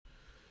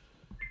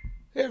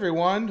Hey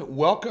everyone,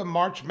 welcome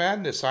March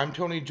Madness. I'm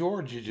Tony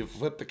George. Did you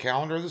flip the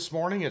calendar this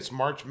morning? It's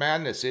March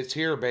Madness. It's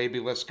here, baby.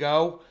 Let's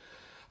go.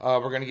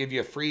 We're going to give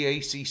you a free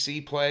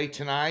ACC play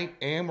tonight,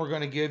 and we're going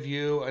to give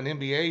you an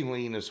NBA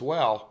lean as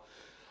well.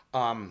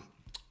 On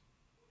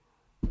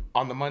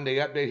the Monday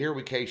update here,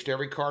 we cashed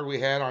every card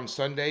we had on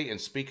Sunday. And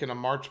speaking of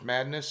March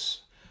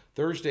Madness,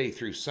 Thursday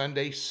through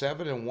Sunday,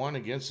 7-1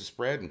 against the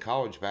spread in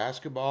college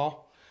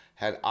basketball.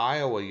 Had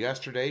Iowa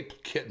yesterday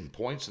getting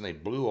points, and they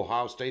blew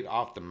Ohio State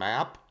off the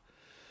map.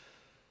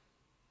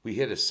 We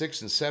hit a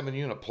 6 and 7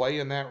 unit play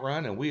in that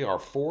run, and we are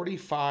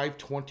 45,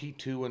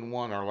 22 and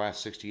 1 our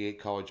last 68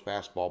 college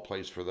basketball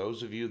plays. For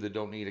those of you that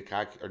don't need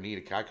need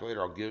a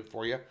calculator, I'll give it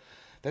for you.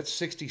 That's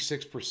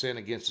 66%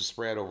 against the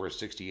spread over a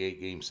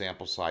 68 game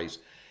sample size.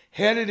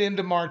 Headed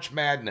into March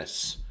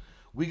Madness.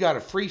 We got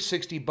a free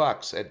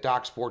 $60 at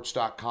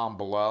docsports.com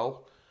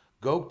below.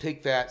 Go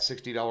take that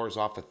 $60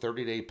 off a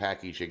 30-day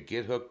package and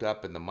get hooked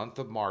up in the month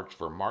of March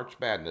for March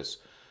Madness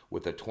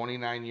with a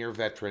 29-year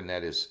veteran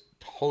that is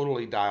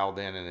totally dialed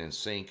in and in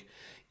sync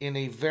in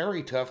a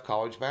very tough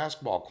college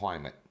basketball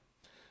climate.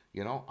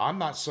 You know, I'm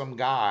not some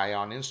guy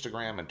on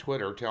Instagram and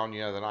Twitter telling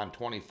you that I'm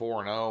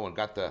 24 and 0 and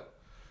got the,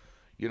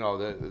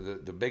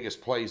 the biggest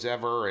plays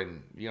ever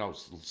and,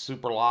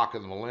 super lock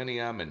of the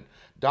millennium. And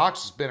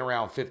Doc's has been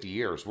around 50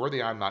 years. We're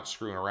the I'm not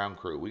screwing around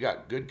crew. We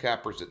got good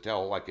cappers that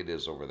tell it like it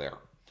is over there.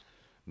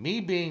 Me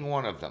being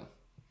one of them.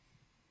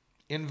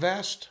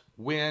 Invest,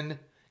 win,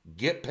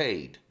 get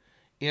paid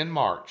in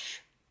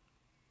March.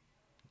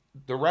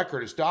 The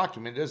record is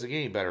documented. It doesn't get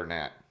any better than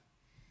that.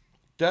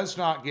 Does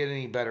not get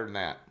any better than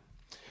that.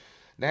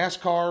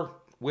 NASCAR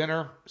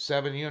winner,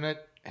 7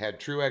 unit. Had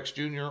Truex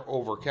Jr.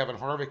 over Kevin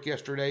Harvick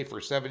yesterday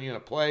for 7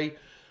 unit play.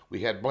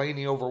 We had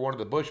Blaney over one of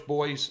the Busch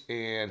boys,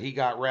 and he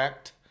got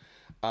wrecked.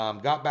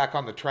 Got back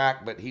on the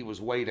track, but he was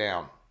way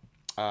down.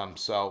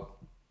 So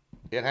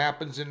it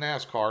happens in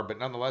NASCAR, but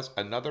nonetheless,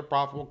 another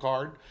profitable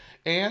card.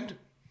 And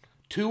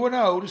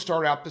 2-0 to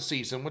start out the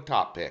season with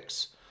top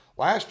picks.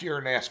 Last year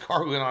in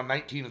NASCAR, we went on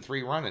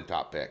 19-3 run in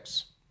top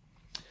picks.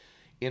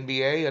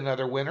 NBA,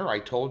 another winner. I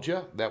told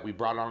you that we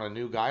brought on a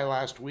new guy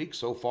last week.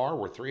 So far,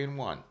 we're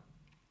 3-1.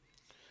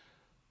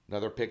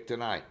 Another pick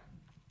tonight.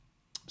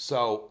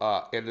 So,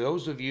 and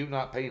those of you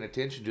not paying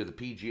attention to the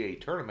PGA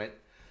tournament,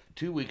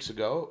 3 weeks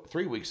ago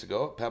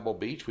at Pebble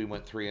Beach, we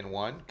went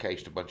 3-1,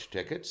 cashed a bunch of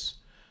tickets.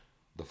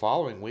 The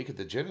following week at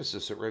the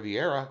Genesis at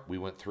Riviera, we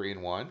went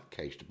 3-1,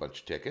 cashed a bunch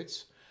of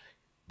tickets.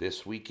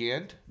 This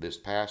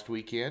past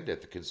weekend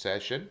at the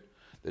concession,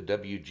 the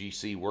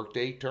WGC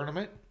Workday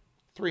Tournament,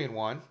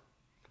 3-1.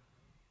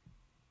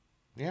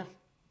 Yeah.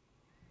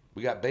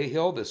 We got Bay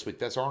Hill this week.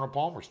 That's Arnold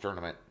Palmer's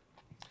tournament.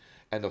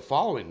 And the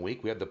following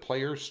week, we have the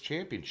Players'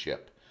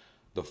 Championship,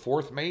 the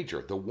 4th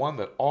major, the one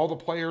that all the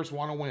players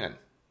want to win.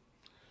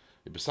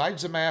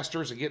 Besides the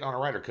Masters and getting on a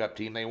Ryder Cup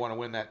team, they want to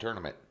win that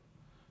tournament.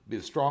 Be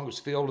the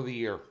strongest field of the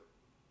year.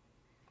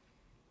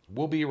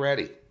 We'll be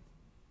ready.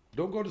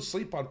 Don't go to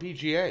sleep on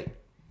PGA.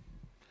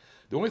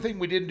 The only thing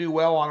we didn't do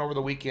well on over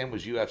the weekend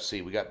was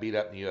UFC. We got beat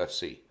up in the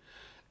UFC.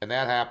 And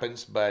that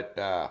happens, but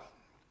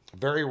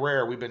very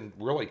rare. We've been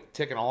really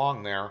ticking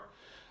along there.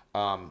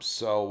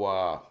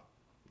 So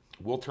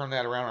we'll turn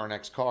that around our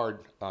next card.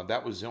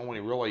 That was the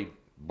only really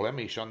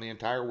blemish on the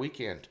entire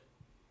weekend.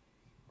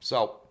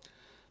 So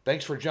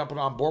thanks for jumping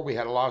on board. We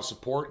had a lot of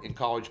support in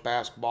college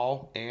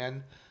basketball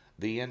and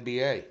the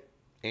NBA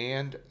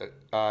and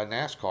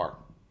NASCAR.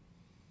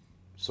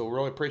 So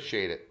really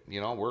appreciate it.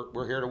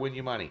 We're here to win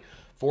you money.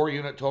 4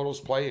 unit totals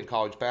play in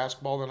college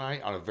basketball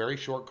tonight on a very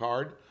short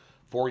card.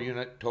 4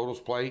 unit totals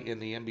play in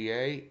the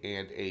NBA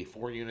and a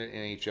 4 unit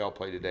NHL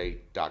play today,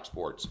 Doc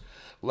Sports.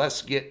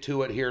 Let's get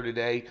to it here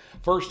today.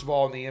 First of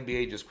all, in the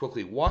NBA, just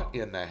quickly, what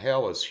in the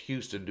hell is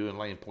Houston doing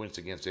laying points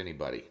against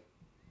anybody?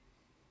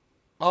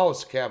 Oh,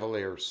 it's the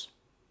Cavaliers.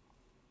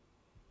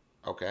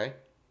 Okay.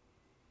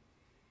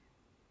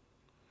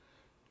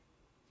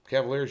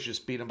 Cavaliers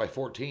just beat them by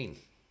 14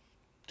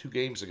 2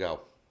 games ago.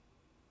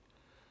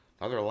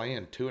 Now they're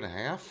laying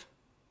 2.5.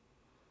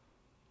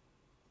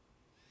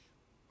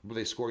 What did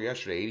they score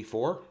yesterday?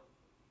 84?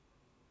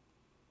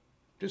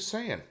 Just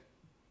saying.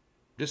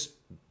 Just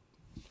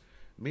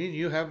me and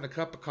you having a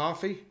cup of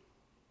coffee,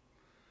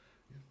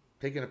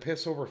 taking a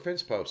piss over a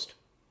fence post.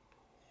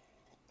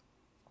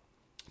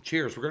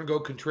 Cheers. We're going to go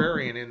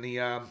contrarian in the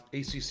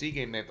ACC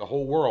game that the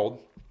whole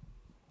world,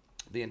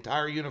 the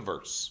entire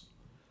universe,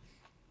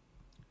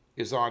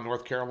 is on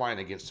North Carolina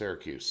against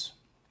Syracuse.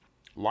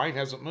 Line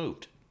hasn't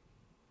moved.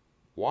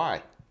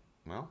 Why?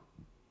 Well,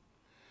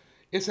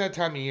 it's that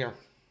time of year.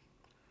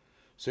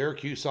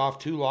 Syracuse off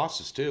 2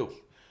 losses, too.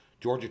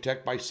 Georgia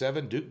Tech by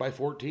 7, Duke by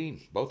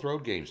 14. Both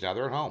road games. Now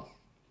they're at home.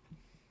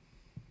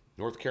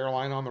 North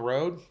Carolina on the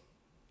road,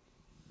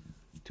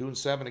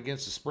 2-7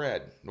 against the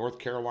spread. North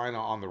Carolina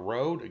on the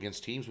road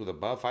against teams with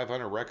above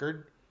 500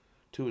 record,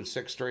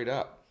 2-6 straight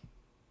up.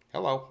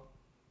 Hello.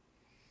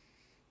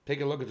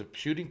 Take a look at the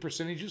shooting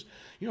percentages.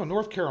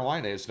 North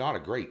Carolina is not a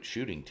great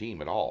shooting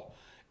team at all.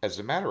 As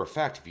a matter of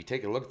fact, if you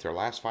take a look at their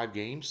last 5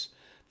 games,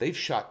 they've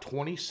shot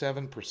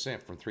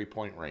 27% from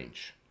three-point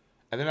range.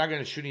 And they're not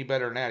going to shoot any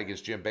better than that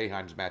against Jim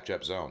Boeheim's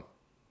matchup zone.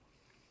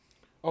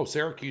 Oh,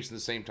 Syracuse in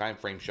the same time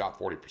frame shot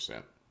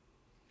 40%.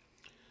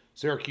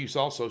 Syracuse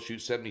also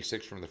shoots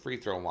 76 from the free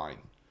throw line.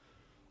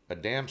 A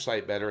damn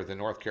sight better than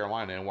North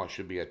Carolina in what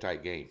should be a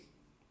tight game.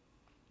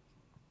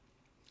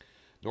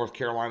 North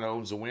Carolina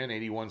owns the win,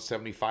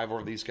 81-75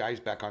 over these guys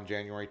back on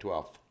January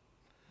 12th.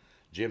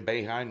 Jim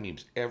Boeheim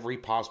needs every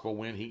possible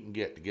win he can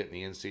get to get in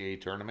the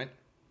NCAA tournament.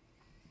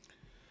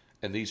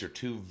 And these are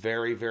two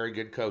very, very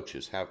good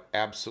coaches. Have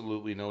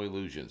absolutely no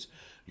illusions.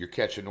 You're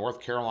catching North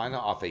Carolina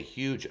off a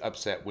huge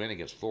upset win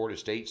against Florida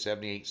State,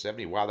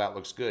 78-70. Wow, that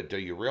looks good, till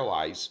you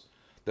realize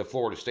that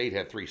Florida State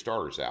had 3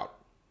 starters out.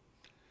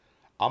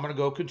 I'm going to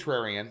go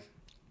contrarian.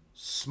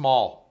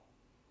 Small.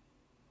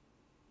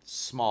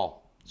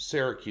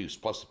 Syracuse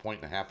plus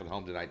 1.5 at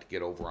home tonight to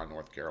get over on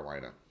North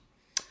Carolina.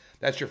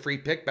 That's your free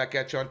pick. Back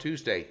at you on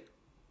Tuesday.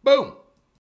 Boom!